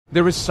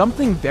There is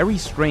something very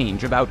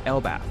strange about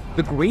Elbaf.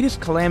 The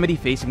greatest calamity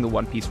facing the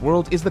One Piece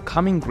world is the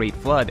coming Great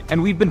Flood,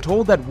 and we've been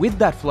told that with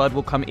that flood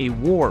will come a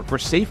war for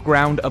safe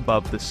ground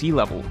above the sea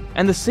level.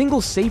 And the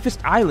single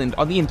safest island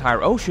on the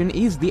entire ocean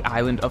is the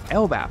island of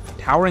Elbaf,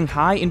 towering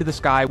high into the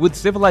sky with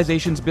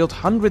civilizations built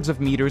hundreds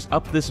of meters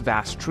up this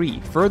vast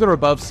tree, further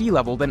above sea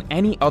level than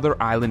any other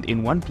island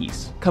in One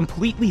Piece,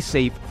 completely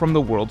safe from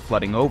the world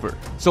flooding over.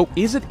 So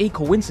is it a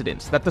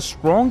coincidence that the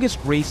strongest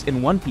race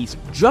in One Piece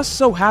just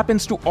so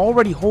happens to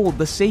already hold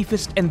the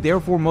safest and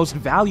therefore most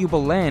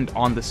valuable land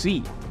on the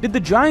sea? Did the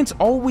giants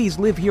always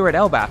live here at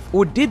Elbaf,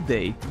 or did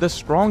they, the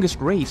strongest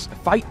race,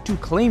 fight to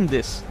claim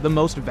this, the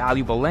most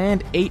valuable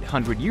land,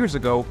 800 years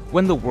ago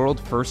when the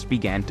world first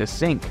began to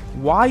sink?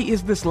 Why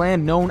is this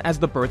land known as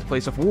the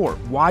Birthplace of War?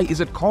 Why is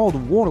it called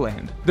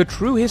Warland? The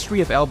true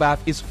history of Elbaf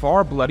is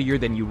far bloodier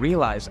than you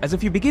realize, as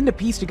if you begin to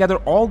piece together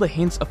all the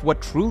hints of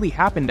what truly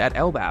happened at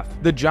Elbaf,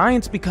 the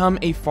giants become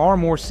a far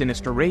more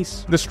sinister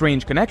race. The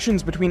strange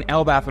connections between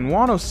Elbaf and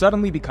Wano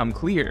suddenly become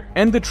clear,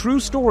 and the true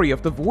story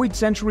of the Void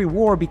Century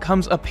War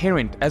becomes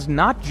apparent as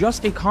not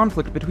just a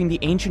conflict between the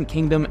Ancient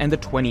Kingdom and the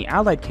 20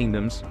 allied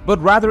kingdoms,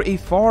 but rather a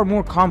far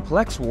more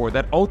complex war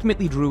that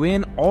ultimately drew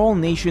in all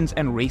nations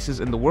and races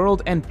in the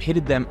world and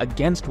pitted them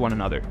against one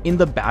another in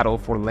the battle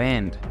for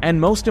land. And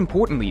most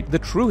importantly, the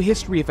true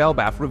history of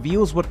Elbaf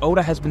reveals what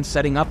Oda has been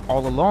setting up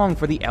all along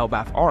for the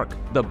Elbaf arc.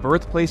 The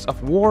Birthplace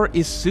of War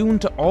is soon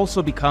to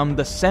also become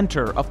the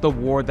center of the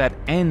war that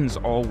ends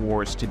all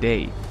wars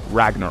today,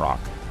 Ragnarok.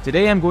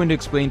 Today I'm going to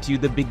explain to you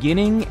the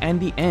beginning and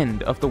the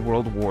end of the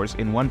world wars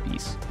in One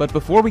Piece. But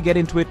before we get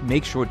into it,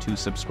 make sure to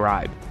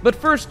subscribe. But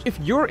first, if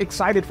you're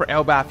excited for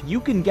Elbaf, you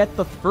can get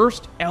the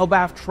first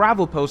Elbaf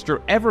travel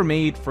poster ever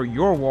made for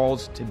your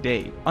walls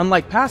today.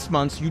 Unlike past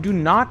months, you do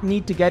not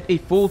need to get a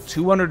full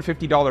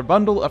 $250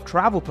 bundle of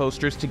travel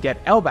posters to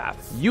get Elbaf.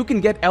 You can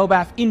get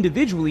Elbaf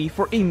individually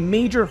for a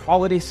major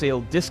holiday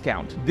sale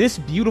discount. This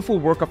beautiful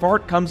work of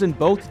art comes in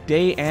both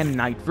day and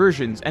night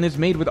versions and is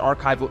made with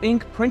archival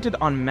ink printed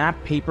on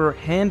matte paper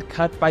hand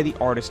cut by the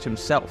artist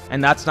himself.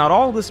 And that's not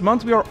all. This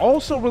month we are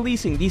also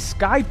releasing the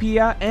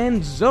Skypiea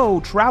and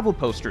Zou travel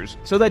posters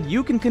so that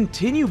you can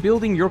continue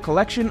building your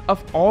collection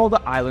of all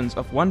the islands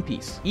of One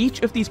Piece.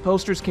 Each of these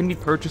posters can be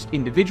purchased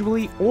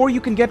individually, or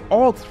you can get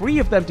all three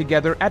of them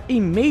together at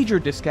a major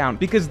discount,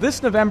 because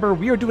this November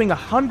we are doing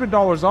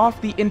 $100 off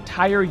the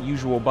entire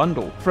usual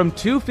bundle, from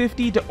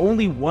 $250 to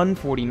only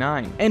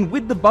 $149. And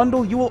with the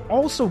bundle you will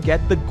also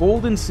get the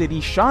Golden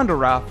City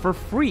Chandra for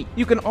free.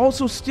 You can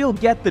also still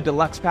get the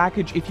deluxe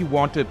package if you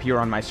want to appear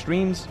on my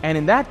streams, and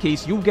in that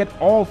case you'll get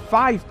all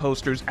 5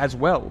 posters as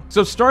well.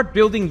 So start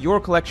building your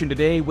collection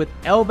today with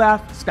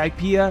Elbaf,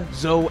 Skypiea,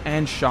 Zou,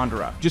 and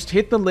Chandra. Just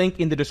hit the link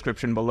in the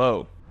description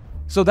below.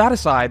 So that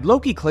aside,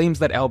 Loki claims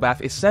that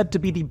Elbaf is said to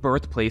be the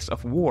birthplace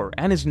of war,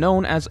 and is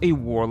known as a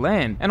war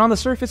land, and on the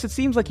surface it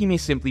seems like he may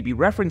simply be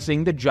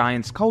referencing the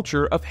giants'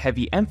 culture of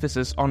heavy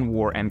emphasis on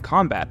war and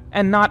combat,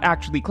 and not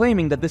actually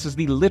claiming that this is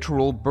the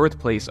literal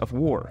birthplace of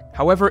war.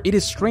 However, it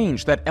is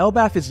strange that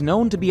Elbaf is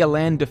known to be a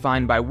land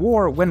defined by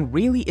war when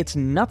really it's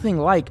nothing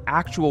like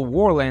actual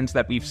warlands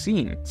that we've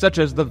seen, such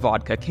as the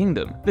Vodka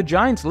Kingdom. The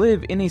giants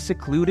live in a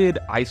secluded,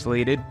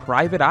 isolated,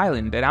 private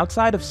island, and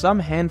outside of some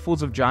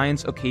handfuls of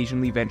giants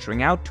occasionally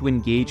venturing out to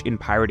engage in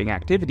pirating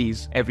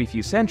activities every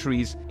few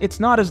centuries,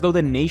 it's not as though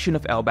the nation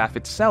of Elbaf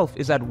itself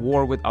is at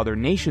war with other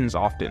nations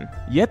often.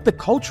 Yet the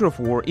culture of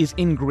war is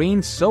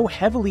ingrained so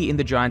heavily in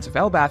the giants of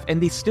Elbaf,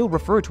 and they still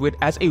refer to it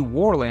as a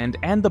warland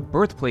and the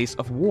birthplace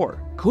of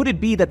war. Could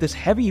it be that this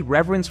heavy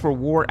reverence for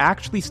war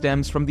actually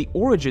stems from the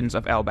origins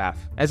of Elbaf,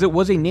 as it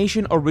was a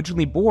nation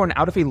originally born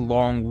out of a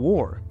long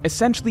war?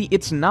 Essentially,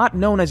 it's not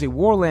known as a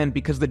warland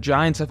because the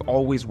giants have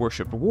always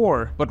worshipped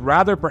war, but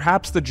rather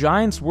perhaps the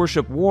giants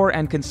worship war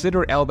and consider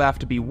Elbaf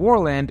to be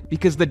warland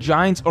because the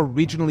giants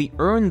originally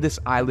earned this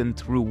island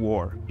through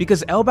war.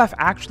 Because Elbaf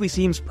actually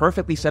seems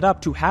perfectly set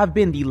up to have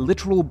been the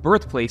literal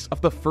birthplace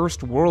of the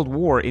First World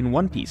War in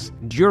One Piece,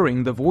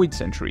 during the Void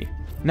Century.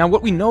 Now,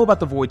 what we know about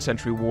the Void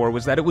Century War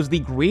was that it was the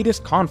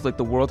greatest conflict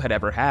the world had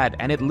ever had,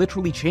 and it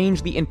literally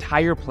changed the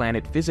entire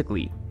planet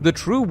physically. The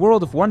true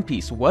world of One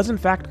Piece was in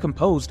fact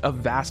composed of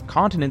vast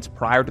continents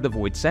prior to the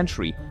Void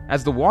Century,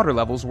 as the water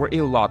levels were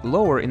a lot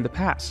lower in the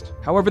past.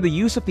 However, the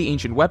use of the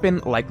ancient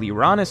weapon, likely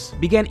Uranus,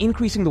 began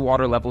increasing the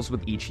water levels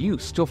with each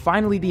use, till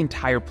finally the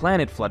entire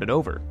planet flooded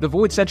over. The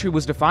Void Century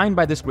was defined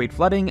by this great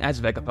flooding. As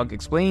Vegapunk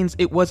explains,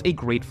 it was a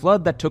great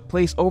flood that took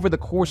place over the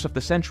course of the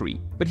century.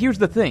 But here's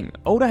the thing,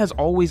 Oda has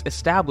always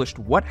established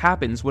what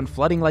happens when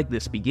flooding like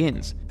this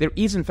begins. There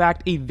is in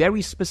fact a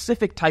very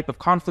specific type of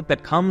conflict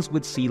that comes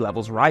with sea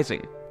levels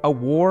rising. A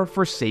war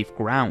for safe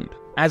ground.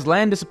 As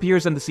land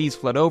disappears and the seas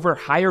flood over,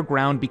 higher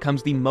ground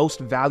becomes the most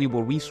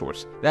valuable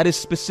resource that is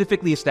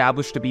specifically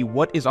established to be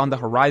what is on the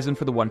horizon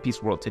for the One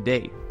Piece world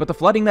today. But the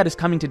flooding that is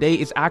coming today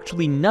is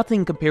actually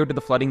nothing compared to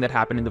the flooding that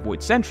happened in the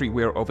Void Century,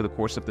 where over the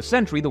course of the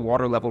century the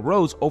water level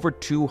rose over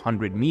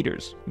 200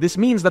 meters. This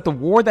means that the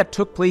war that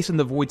took place in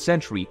the Void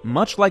Century,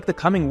 much like the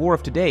coming war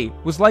of today,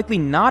 was likely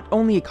not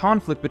only a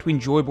conflict between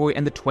Joy Boy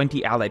and the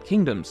 20 allied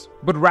kingdoms,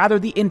 but rather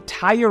the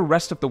entire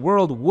rest of the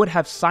world would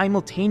have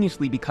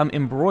simultaneously become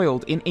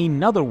embroiled in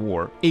another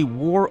war, a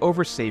war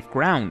over safe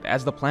ground,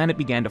 as the planet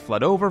began to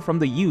flood over from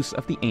the use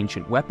of the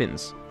ancient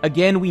weapons.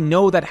 Again, we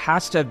know that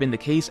has to have been the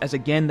case, as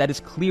again that is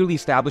clearly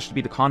established to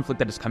be the conflict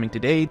that is coming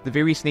today. The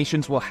various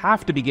nations will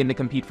have to begin to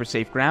compete for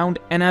safe ground,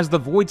 and as the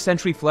Void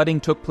Century flooding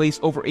took place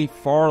over a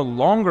far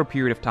longer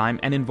period of time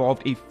and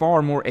involved a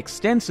far more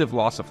extensive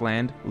loss of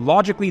land,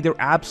 logically there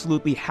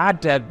absolutely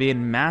had to have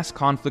been mass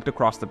conflict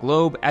across the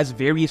globe, as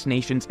various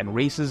nations and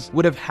races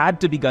would have had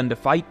to begun to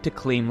fight to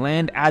claim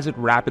land as it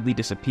rapidly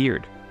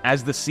disappeared.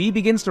 As the sea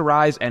begins to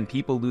rise and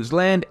people lose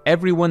land,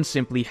 everyone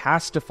simply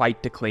has to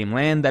fight to claim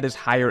land that is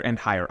higher and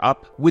higher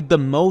up, with the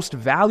most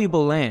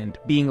valuable land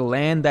being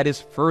land that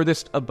is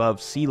furthest above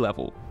sea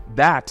level.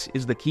 That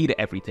is the key to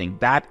everything.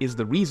 That is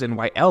the reason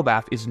why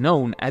Elbaf is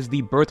known as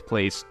the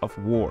birthplace of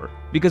war.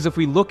 Because if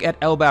we look at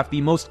Elbaf,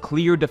 the most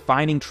clear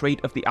defining trait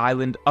of the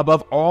island,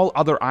 above all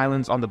other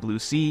islands on the Blue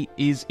Sea,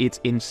 is its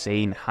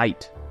insane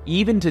height.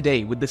 Even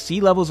today, with the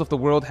sea levels of the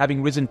world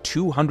having risen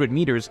 200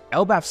 meters,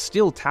 Elbaf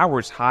still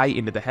towers high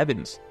into the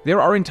heavens.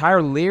 There are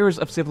entire layers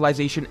of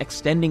civilization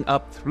extending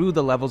up through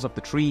the levels of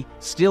the tree,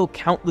 still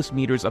countless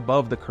meters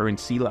above the current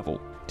sea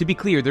level. To be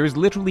clear, there is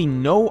literally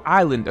no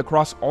island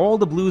across all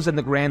the Blues and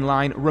the Grand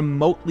Line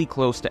remotely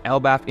close to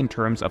Elbaf in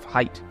terms of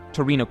height.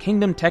 Torino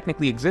Kingdom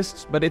technically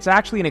exists, but it's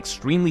actually an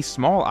extremely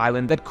small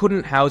island that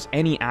couldn't house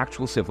any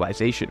actual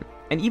civilization.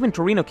 And even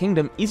Torino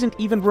Kingdom isn't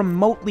even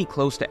remotely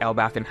close to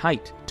Elbaf in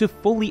height. To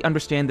fully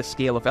understand the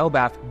scale of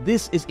Elbaf,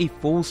 this is a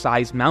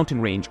full-size mountain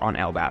range on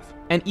Elbaf.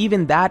 And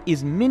even that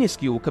is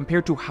minuscule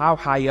compared to how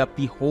high up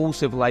the whole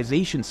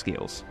civilization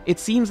scales. It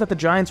seems that the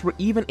giants were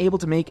even able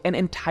to make an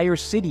entire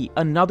city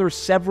another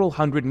several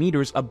hundred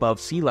meters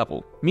above sea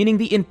level, meaning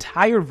the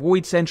entire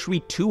Void Century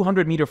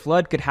 200-meter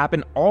flood could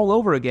happen all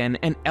over again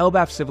and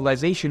Elbaf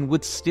civilization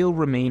would still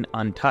remain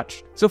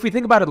untouched. So if we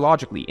think about it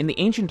logically, in the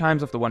ancient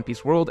times of the One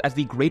Piece world, as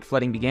the Great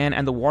Flooding began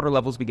and the water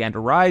levels began to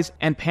rise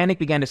and panic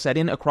began to set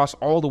in across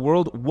all the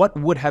world, what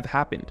would have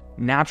happened?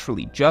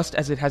 Naturally, just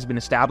as it has been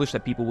established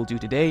that people will do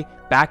today,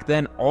 back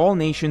then all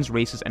nations,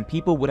 races, and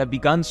people would have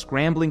begun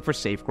scrambling for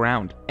safe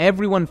ground.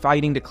 Everyone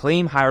fighting to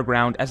claim higher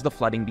ground as the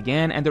flooding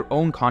began and their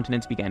own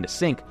continents began to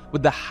sink,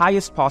 with the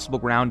highest possible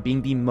ground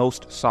being the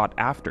most sought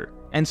after.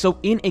 And so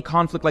in a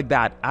conflict like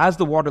that, as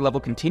the water level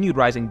continued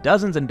rising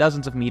dozens and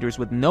dozens of meters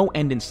with no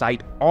end in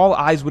sight, all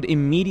eyes would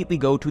immediately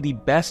go to the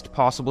best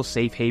possible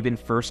safe haven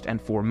first and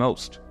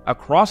foremost.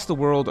 Across the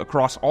world,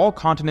 across all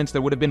continents,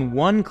 there would have been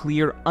one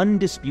clear,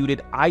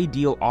 undisputed,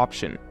 ideal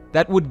option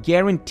that would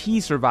guarantee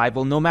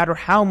survival no matter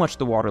how much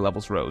the water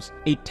levels rose.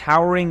 A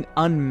towering,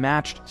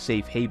 unmatched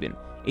safe haven.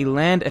 A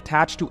land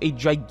attached to a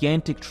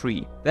gigantic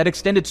tree that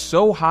extended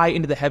so high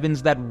into the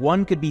heavens that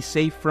one could be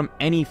safe from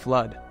any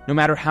flood, no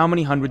matter how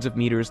many hundreds of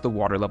meters the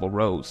water level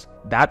rose.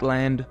 That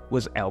land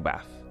was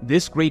Elbaf.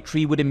 This great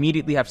tree would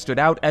immediately have stood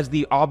out as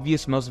the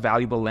obvious most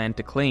valuable land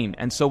to claim,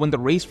 and so when the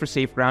race for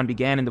safe ground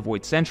began in the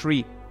Void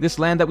Century, this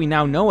land that we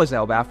now know as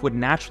Elbaf would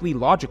naturally,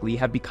 logically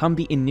have become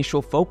the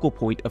initial focal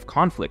point of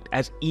conflict,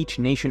 as each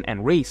nation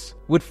and race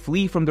would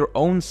flee from their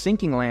own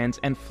sinking lands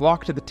and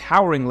flock to the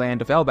towering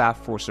land of Elbaf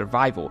for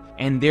survival,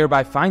 and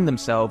thereby find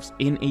themselves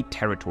in a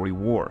territory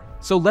war.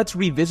 So let's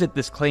revisit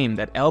this claim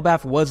that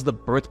Elbaf was the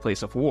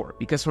birthplace of war,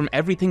 because from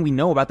everything we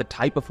know about the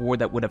type of war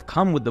that would have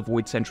come with the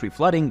Void Century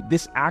flooding,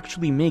 this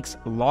actually makes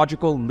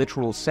logical,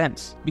 literal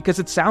sense. Because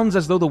it sounds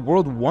as though the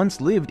world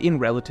once lived in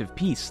relative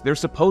peace. There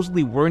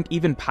supposedly weren't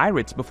even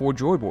pirates before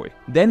Joy Boy.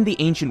 Then the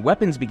ancient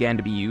weapons began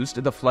to be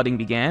used, the flooding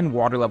began,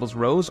 water levels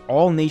rose,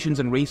 all nations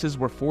and races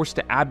were forced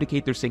to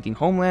abdicate their sinking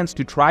homelands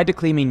to try to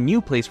claim a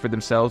new place for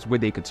themselves where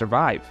they could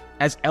survive.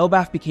 As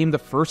Elbaf became the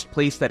first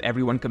place that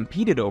everyone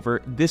competed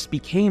over, this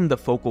became the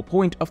focal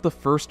point of the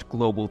first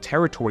global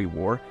territory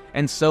war,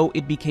 and so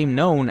it became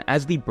known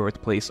as the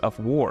birthplace of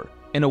war.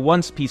 In a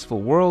once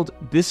peaceful world,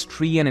 this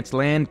tree and its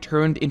land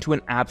turned into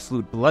an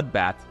absolute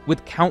bloodbath,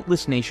 with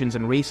countless nations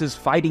and races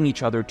fighting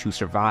each other to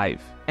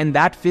survive. And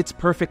that fits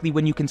perfectly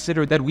when you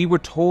consider that we were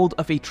told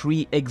of a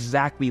tree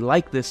exactly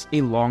like this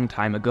a long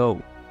time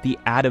ago, the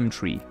Adam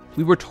Tree.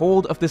 We were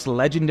told of this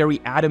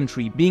legendary Adam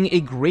Tree being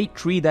a great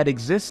tree that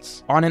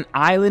exists on an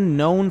island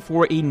known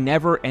for a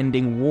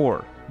never-ending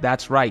war.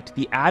 That's right,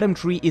 the Adam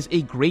Tree is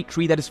a great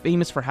tree that is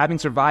famous for having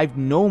survived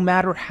no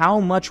matter how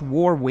much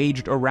war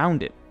waged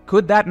around it.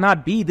 Could that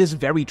not be this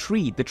very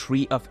tree, the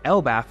Tree of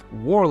Elbaf,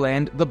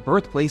 Warland, the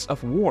birthplace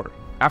of war?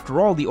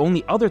 After all, the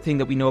only other thing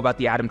that we know about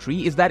the Adam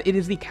Tree is that it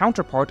is the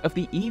counterpart of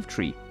the Eve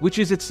Tree, which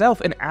is itself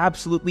an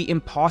absolutely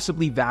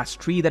impossibly vast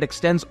tree that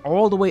extends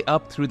all the way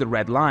up through the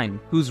Red Line,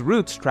 whose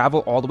roots travel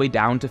all the way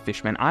down to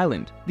Fishman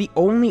Island. The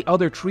only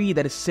other tree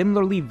that is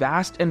similarly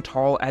vast and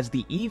tall as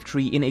the Eve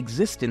Tree in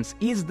existence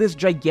is this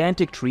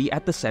gigantic tree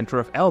at the center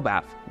of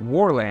Elbaf,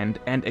 Warland,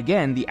 and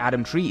again, the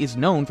Adam Tree is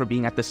known for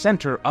being at the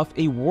center of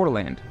a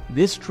warland.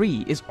 This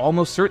tree is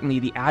almost certainly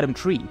the Adam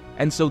Tree,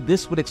 and so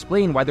this would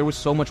explain why there was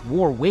so much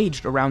war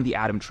waged around the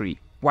Adam Tree.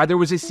 Why there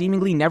was a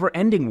seemingly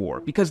never-ending war,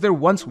 because there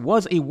once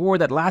was a war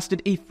that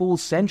lasted a full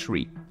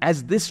century,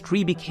 as this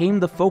tree became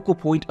the focal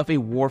point of a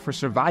war for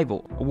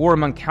survival, a war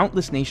among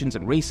countless nations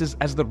and races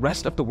as the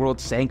rest of the world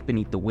sank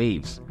beneath the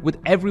waves, with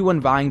everyone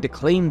vying to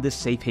claim this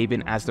safe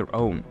haven as their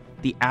own.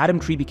 The Adam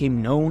Tree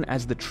became known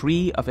as the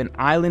Tree of an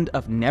Island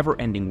of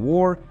Never-Ending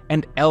War,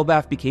 and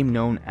Elbaf became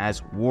known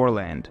as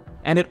Warland.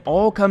 And it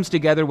all comes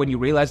together when you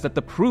realize that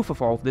the proof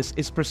of all of this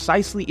is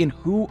precisely in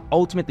who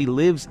ultimately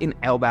lives in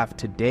Elbaf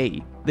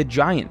today. The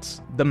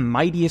Giants, the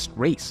mightiest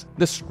race,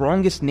 the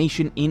strongest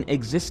nation in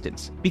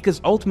existence.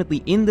 Because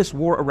ultimately in this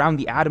war around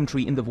the Adam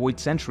Tree in the Void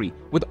Century,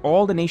 with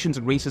all the nations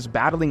and races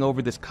battling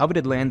over this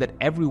coveted land that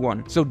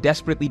everyone so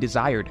desperately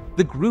desired,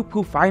 the group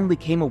who finally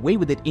came away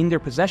with it in their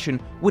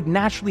possession would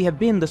naturally have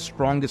been the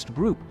strongest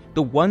group,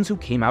 the ones who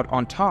came out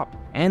on top.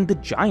 And the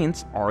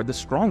Giants are the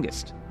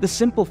strongest. The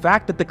simple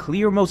fact that the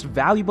clear most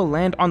valuable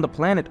land on the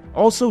planet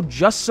also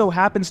just so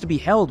happens to be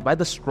held by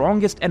the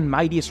strongest and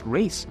mightiest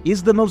race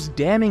is the most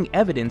damning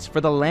evidence for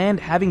the land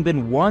having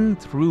been won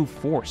through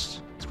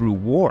force, through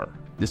war.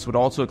 This would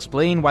also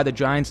explain why the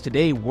Giants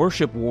today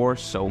worship war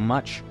so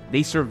much.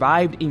 They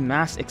survived a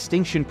mass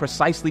extinction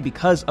precisely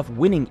because of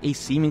winning a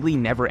seemingly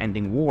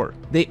never-ending war.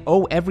 They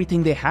owe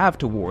everything they have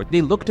to war.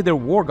 They look to their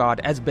war god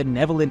as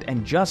benevolent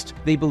and just.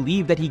 They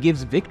believe that he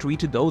gives victory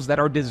to those that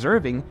are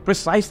deserving,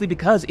 precisely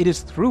because it is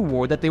through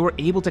war that they were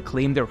able to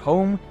claim their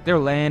home, their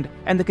land,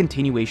 and the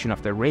continuation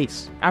of their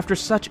race. After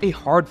such a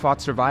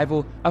hard-fought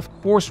survival, of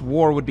course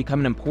war would become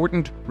an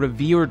important,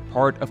 revered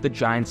part of the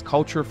Giants'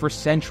 culture for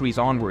centuries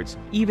onwards,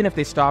 even if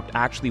they stopped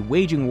actually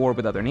waging war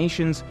with other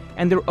nations,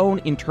 and their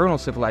own internal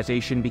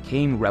civilization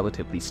became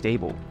relatively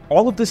stable.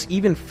 All of this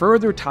even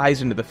further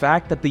ties into the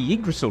fact that the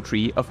Yggdrasil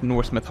tree of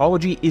Norse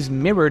mythology is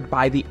mirrored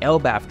by the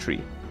Elbaf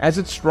tree, as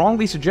it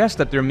strongly suggests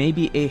that there may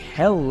be a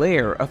hell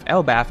lair of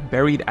Elbaf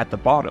buried at the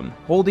bottom,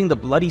 holding the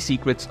bloody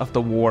secrets of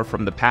the war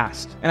from the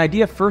past, an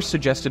idea first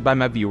suggested by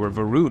my viewer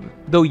Varun,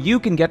 though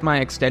you can get my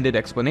extended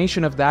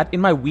explanation of that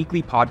in my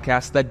weekly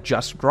podcast that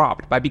just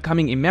dropped by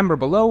becoming a member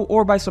below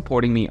or by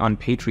supporting me on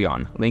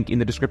Patreon, link in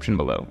the description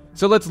below.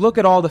 So let's look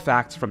at all the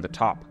facts from the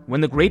top. When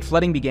the Great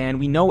Flooding began,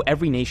 we know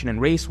every nation and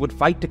race would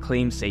fight to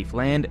claim safe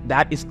land.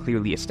 That is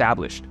clearly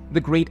established.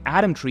 The Great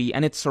Adam Tree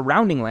and its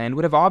surrounding land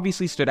would have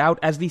obviously stood out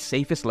as the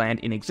safest land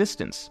in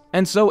existence.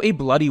 And so a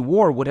bloody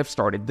war would have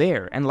started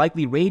there, and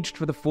likely raged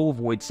for the full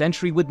Void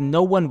Century with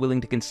no one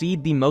willing to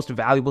concede the most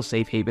valuable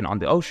safe haven on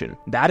the ocean.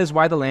 That is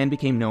why the land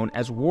became known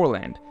as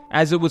Warland.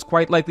 As it was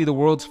quite likely the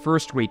world's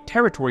first great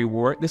territory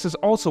war, this is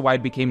also why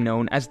it became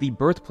known as the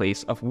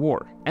Birthplace of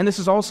War. And this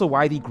is also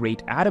why the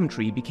Great Adam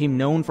Tree became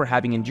known for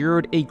having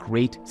endured a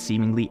great,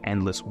 seemingly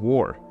endless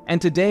war.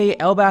 And today,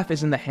 Elbaf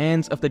is in the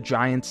hands of the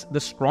Giants, the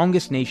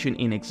strongest nation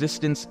in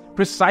existence,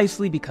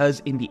 precisely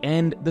because in the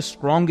end, the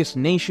strongest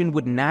nation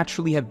would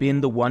naturally have been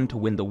the one to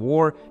win the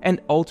war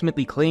and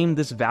ultimately claim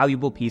this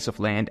valuable piece of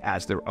land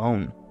as their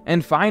own.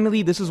 And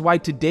finally, this is why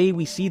today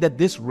we see that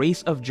this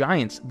race of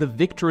giants, the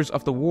victors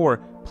of the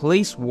war,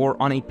 place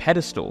war on a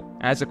pedestal,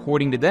 as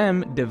according to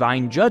them,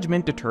 divine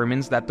judgment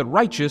determines that the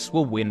righteous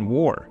will win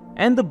war.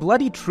 And the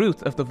bloody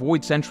truth of the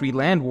Void Century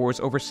land wars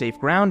over safe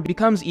ground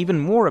becomes even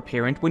more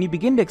apparent when you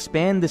begin to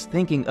expand this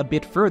thinking a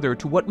bit further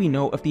to what we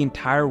know of the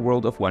entire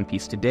world of One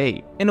Piece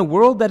today. In a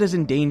world that is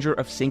in danger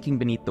of sinking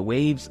beneath the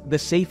waves, the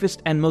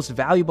safest and most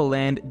valuable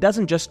land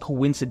doesn't just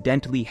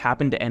coincidentally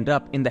happen to end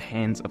up in the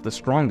hands of the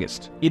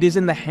strongest. It is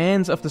in the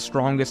hands of the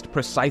strongest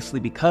precisely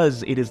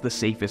because it is the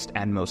safest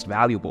and most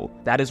valuable.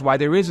 That is why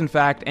there is in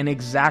fact an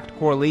exact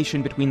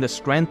correlation between the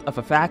strength of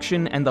a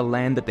faction and the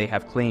land that they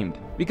have claimed.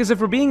 Because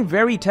if we're being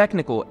very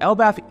technical,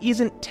 Elbaf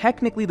isn't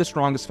technically the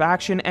strongest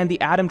faction and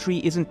the Adam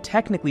Tree isn't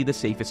technically the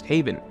safest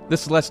haven. The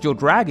Celestial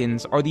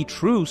Dragons are the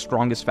true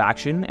strongest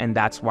faction, and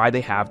that's why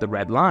they have the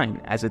Red Line,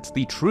 as it's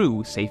the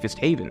true safest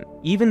haven.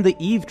 Even the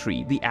Eve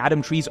Tree, the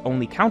Adam Tree's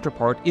only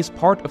counterpart, is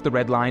part of the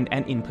Red Line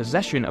and in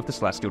possession of the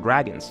Celestial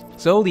Dragons.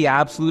 So the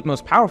absolute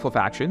most powerful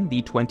faction,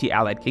 the 20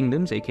 Allied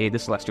Kingdoms, aka the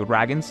Celestial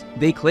Dragons,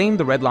 they claim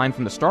the Red Line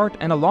from the start,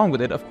 and along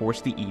with it, of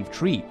course, the Eve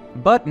Tree.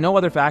 But no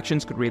other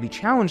factions could really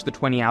challenge the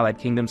 20 Allied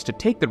Kingdoms to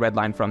take the Red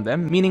Line from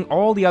them, meaning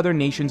all the other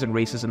nations and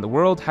races in the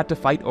world had to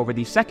fight over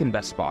the second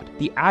best spot,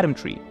 the Adam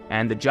Tree,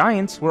 and the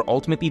Giants were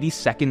ultimately the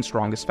second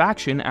strongest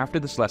faction after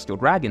the Celestial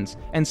Dragons,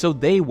 and so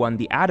they won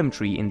the Adam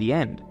Tree in the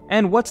end.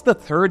 And what's the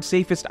third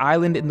safest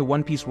island in the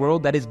One Piece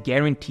world that is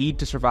guaranteed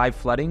to survive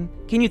flooding?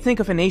 Can you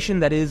think of a nation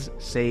that is,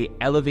 say,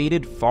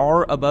 elevated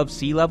far above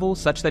sea level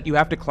such that you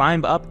have to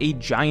climb up a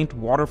giant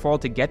waterfall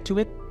to get to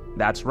it?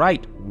 That's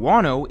right,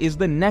 Wano is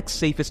the next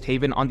safest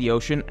haven on the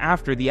ocean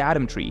after the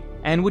Atom Tree.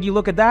 And would you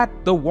look at that,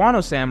 the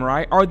Wano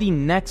Samurai are the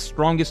next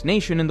strongest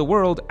nation in the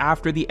world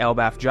after the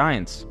Elbaf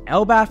giants.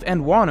 Elbaf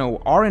and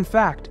Wano are in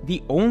fact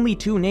the only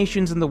two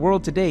nations in the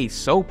world today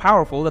so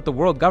powerful that the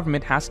world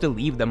government has to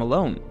leave them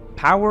alone.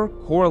 Power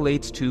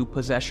correlates to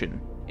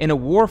possession. In a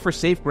war for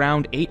safe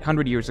ground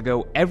 800 years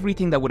ago,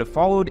 everything that would have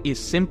followed is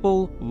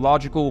simple,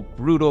 logical,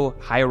 brutal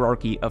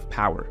hierarchy of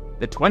power.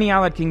 The 20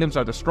 allied kingdoms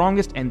are the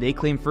strongest, and they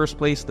claim first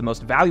place, the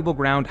most valuable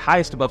ground,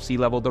 highest above sea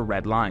level, the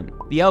Red Line.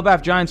 The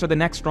Elbaf giants are the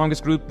next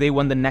strongest group, they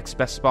won the next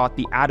best spot,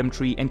 the Atom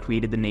Tree, and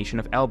created the nation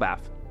of Elbaf.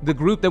 The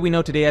group that we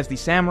know today as the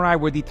Samurai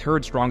were the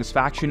third strongest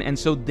faction, and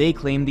so they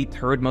claim the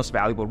third most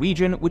valuable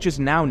region, which is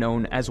now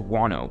known as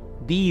Wano.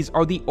 These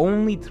are the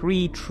only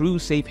 3 true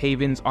safe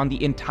havens on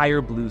the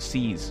entire Blue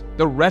Seas.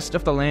 The rest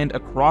of the land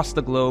across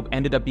the globe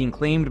ended up being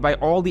claimed by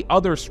all the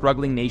other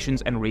struggling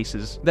nations and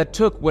races that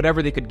took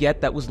whatever they could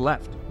get that was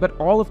left. But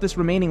all of this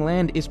remaining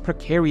land is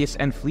precarious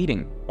and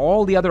fleeting.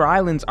 All the other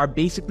islands are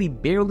basically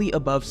barely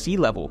above sea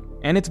level.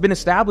 And it's been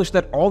established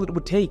that all it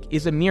would take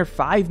is a mere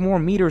 5 more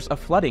meters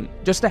of flooding,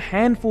 just a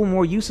handful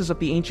more uses of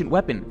the ancient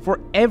weapon, for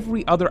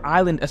every other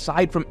island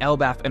aside from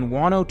Elbaf and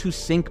Wano to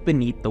sink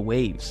beneath the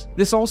waves.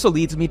 This also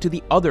leads me to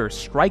the other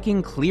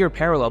striking clear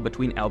parallel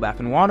between Elbaf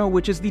and Wano,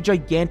 which is the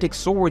gigantic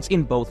swords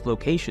in both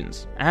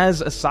locations.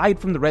 As aside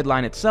from the Red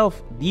Line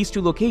itself, these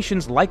two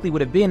locations likely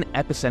would have been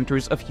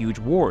epicenters of huge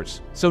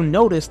wars. So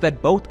notice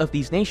that both of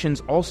these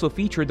nations also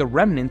feature the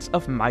remnants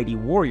of mighty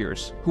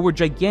warriors, who were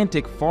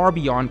gigantic far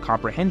beyond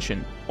comprehension.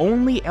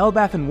 Only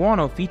Elbaf and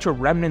Wano feature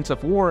remnants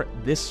of war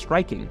this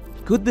striking.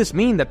 Could this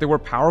mean that there were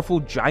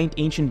powerful giant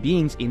ancient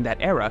beings in that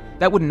era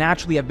that would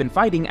naturally have been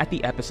fighting at the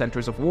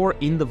epicenters of war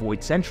in the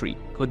Void Century?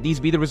 Could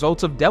these be the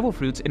results of devil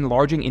fruits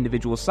enlarging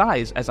individual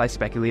size, as I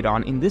speculate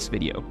on in this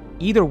video?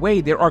 Either way,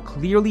 there are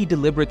clearly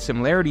deliberate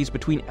similarities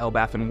between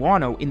Elbaf and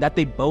Wano in that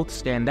they both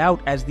stand out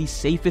as the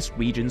safest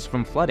regions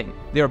from flooding.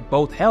 They are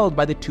both held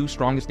by the 2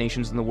 strongest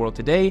nations in the world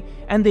today,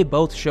 and they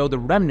both show the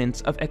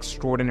remnants of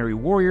extraordinary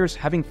warriors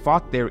having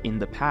fought there in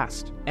the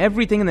past.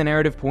 Everything in the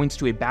narrative points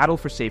to a battle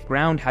for safe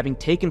ground having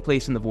taken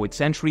place in the Void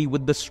Century,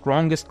 with the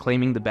strongest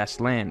claiming the best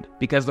land.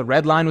 Because the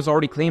Red Line was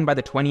already claimed by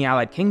the 20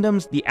 allied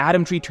kingdoms, the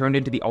Atom Tree turned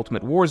into the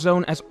ultimate war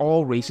zone as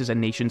all races and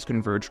nations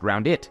converged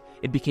around it.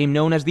 It became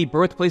known as the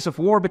birthplace of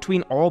war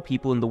between all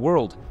people in the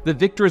world. The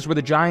victors were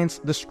the giants,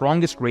 the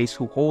strongest race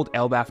who hold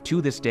Elbaf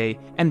to this day,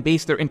 and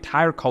base their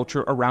entire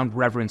culture around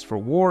reverence for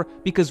war,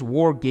 because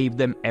war gave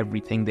them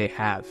everything they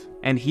have.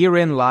 And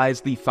herein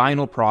lies the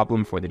final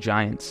problem for the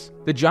giants.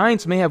 The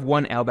giants may have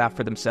won Elbaf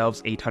for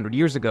themselves 800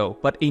 years ago,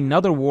 but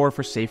another war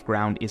for safe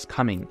ground is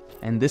coming.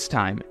 And this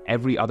time,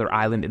 every other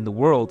island in the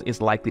world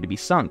is likely to be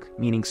sunk,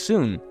 meaning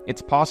soon,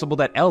 it's possible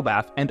that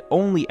Elbaf and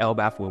only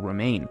Elbaf will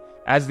remain,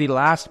 as the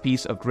last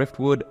piece of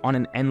driftwood on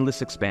an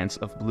endless expanse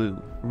of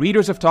blue.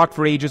 Readers have talked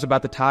for ages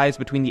about the ties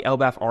between the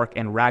Elbaf arc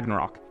and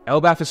Ragnarok.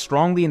 Elbaf is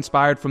strongly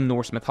inspired from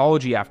Norse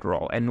mythology after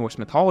all, and Norse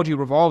mythology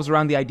revolves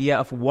around the idea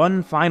of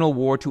one final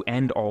war to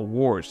end all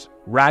wars.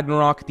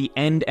 Ragnarok, the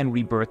end and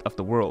rebirth of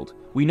the world.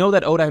 We know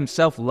that Oda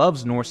himself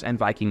loves Norse and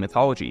Viking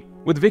mythology,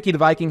 with Vicky the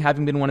Viking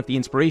having been one of the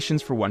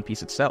inspirations for One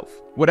Piece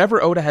itself.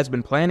 Whatever Oda has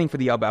been planning for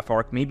the Elbaf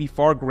arc may be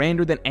far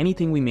grander than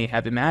anything we may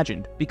have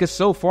imagined, because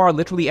so far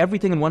literally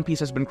everything in One Piece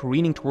has been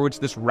careening towards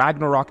this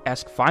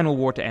Ragnarok-esque final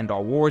war to end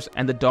all wars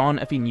and the dawn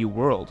of a new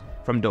world.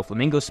 From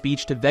Doflamingo's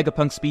speech to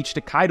Vegapunk's speech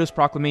to Kaido's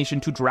proclamation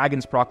to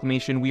Dragon's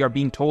proclamation, we are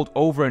being told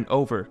over and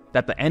over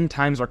that the end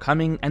times are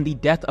coming and the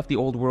death of the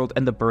old world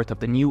and the birth of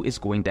the new is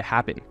going to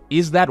happen.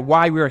 Is that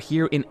why we are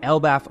here in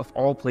Elbaf of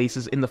all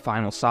places in the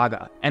final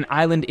saga, an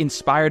island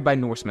inspired by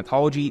Norse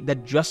mythology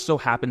that just so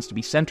happens to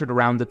be centered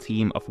around the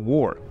theme of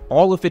war?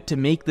 All of it to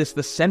make this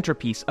the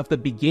centerpiece of the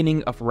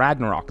beginning of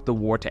Ragnarok, the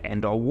war to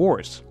end all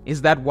wars.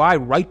 Is that why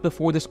right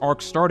before this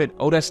arc started,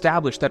 Oda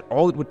established that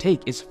all it would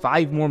take is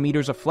 5 more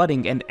meters of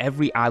flooding and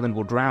every island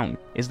will drown?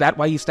 Is that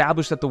why he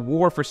established that the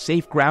war for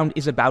safe ground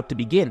is about to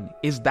begin?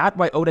 Is that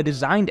why Oda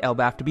designed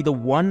Elbaf to be the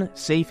one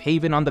safe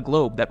haven on the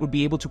globe that would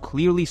be able to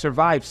clearly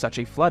survive such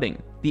a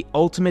flooding? The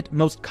ultimate,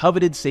 most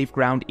coveted safe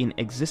ground in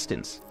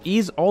existence.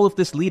 Is all of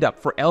this lead up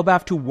for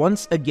Elbaf to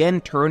once again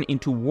turn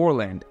into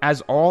Warland, as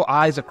all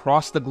eyes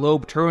across the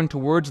globe turn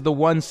towards the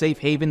one safe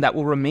haven that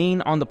will remain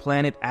on the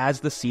planet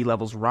as the sea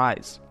levels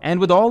rise? And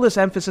with all this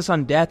emphasis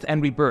on death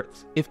and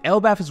rebirth, if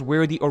Elbaf is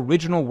where the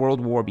original World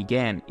War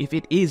began, if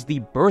it is the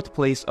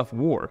birthplace of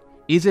war,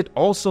 is it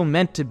also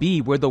meant to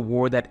be where the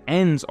war that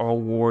ends all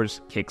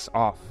wars kicks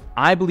off?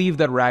 I believe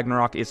that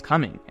Ragnarok is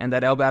coming, and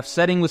that Elbaf's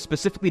setting was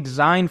specifically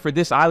designed for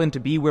this island to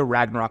be where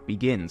Ragnarok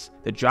begins.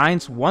 The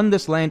giants won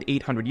this land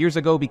 800 years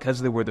ago because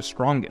they were the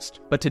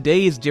strongest. But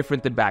today is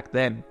different than back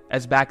then,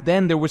 as back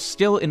then there was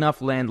still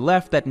enough land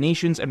left that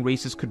nations and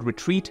races could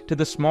retreat to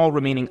the small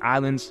remaining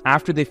islands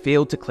after they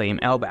failed to claim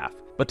Elbaf.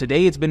 But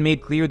today it's been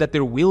made clear that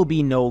there will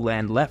be no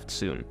land left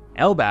soon.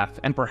 Elbaf,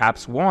 and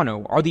perhaps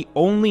Wano, are the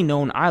only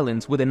known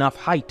islands with enough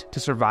height to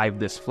survive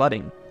this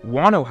flooding.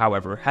 Wano,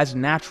 however, has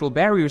natural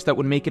barriers that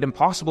would make it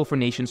impossible for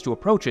nations to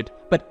approach it,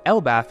 but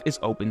Elbaf is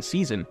open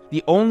season.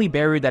 The only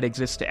barrier that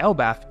exists to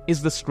Elbaf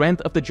is the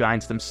strength of the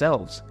giants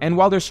themselves, and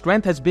while their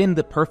strength has been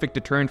the perfect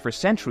deterrent for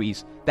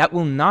centuries, that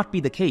will not be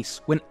the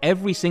case when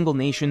every single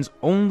nation's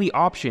only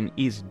option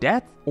is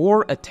death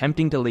or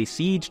attempting to lay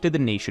siege to the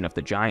nation of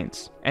the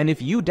giants. And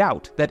if you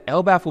doubt that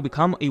Elbaf will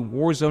become a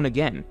war zone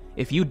again,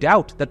 if you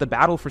doubt that the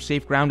battle for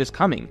safe ground is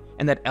coming,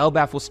 and that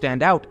Elbaf will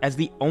stand out as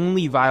the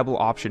only viable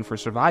option for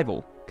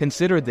survival,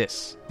 consider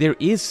this. There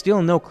is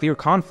still no clear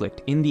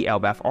conflict in the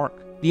Elbaf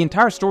arc. The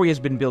entire story has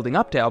been building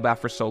up to Elbaf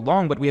for so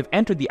long, but we have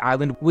entered the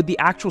island with the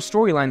actual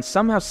storyline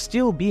somehow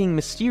still being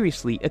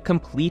mysteriously a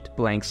complete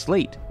blank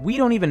slate. We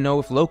don't even know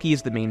if Loki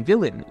is the main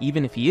villain.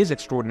 Even if he is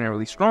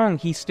extraordinarily strong,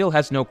 he still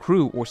has no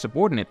crew or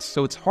subordinates,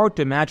 so it's hard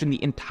to imagine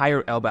the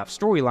entire Elbaf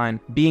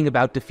storyline being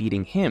about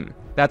defeating him.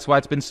 That's why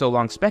it's been so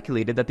long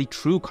speculated that the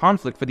true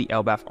conflict for the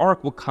Elbaf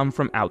arc will come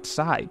from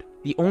outside.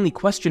 The only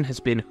question has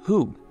been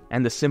who,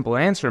 and the simple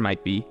answer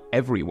might be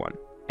everyone.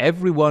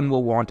 Everyone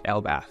will want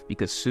Elbaf,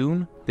 because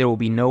soon there will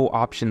be no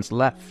options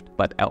left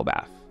but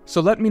Elbaf.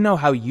 So let me know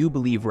how you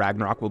believe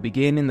Ragnarok will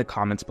begin in the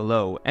comments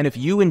below, and if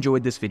you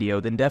enjoyed this video,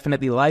 then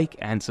definitely like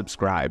and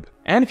subscribe.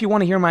 And if you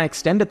want to hear my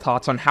extended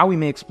thoughts on how we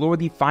may explore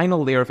the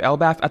final layer of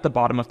Elbaf at the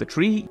bottom of the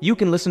tree, you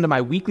can listen to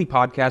my weekly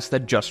podcast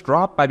that just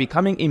dropped by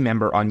becoming a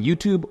member on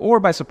YouTube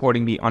or by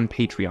supporting me on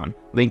Patreon,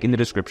 link in the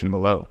description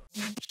below.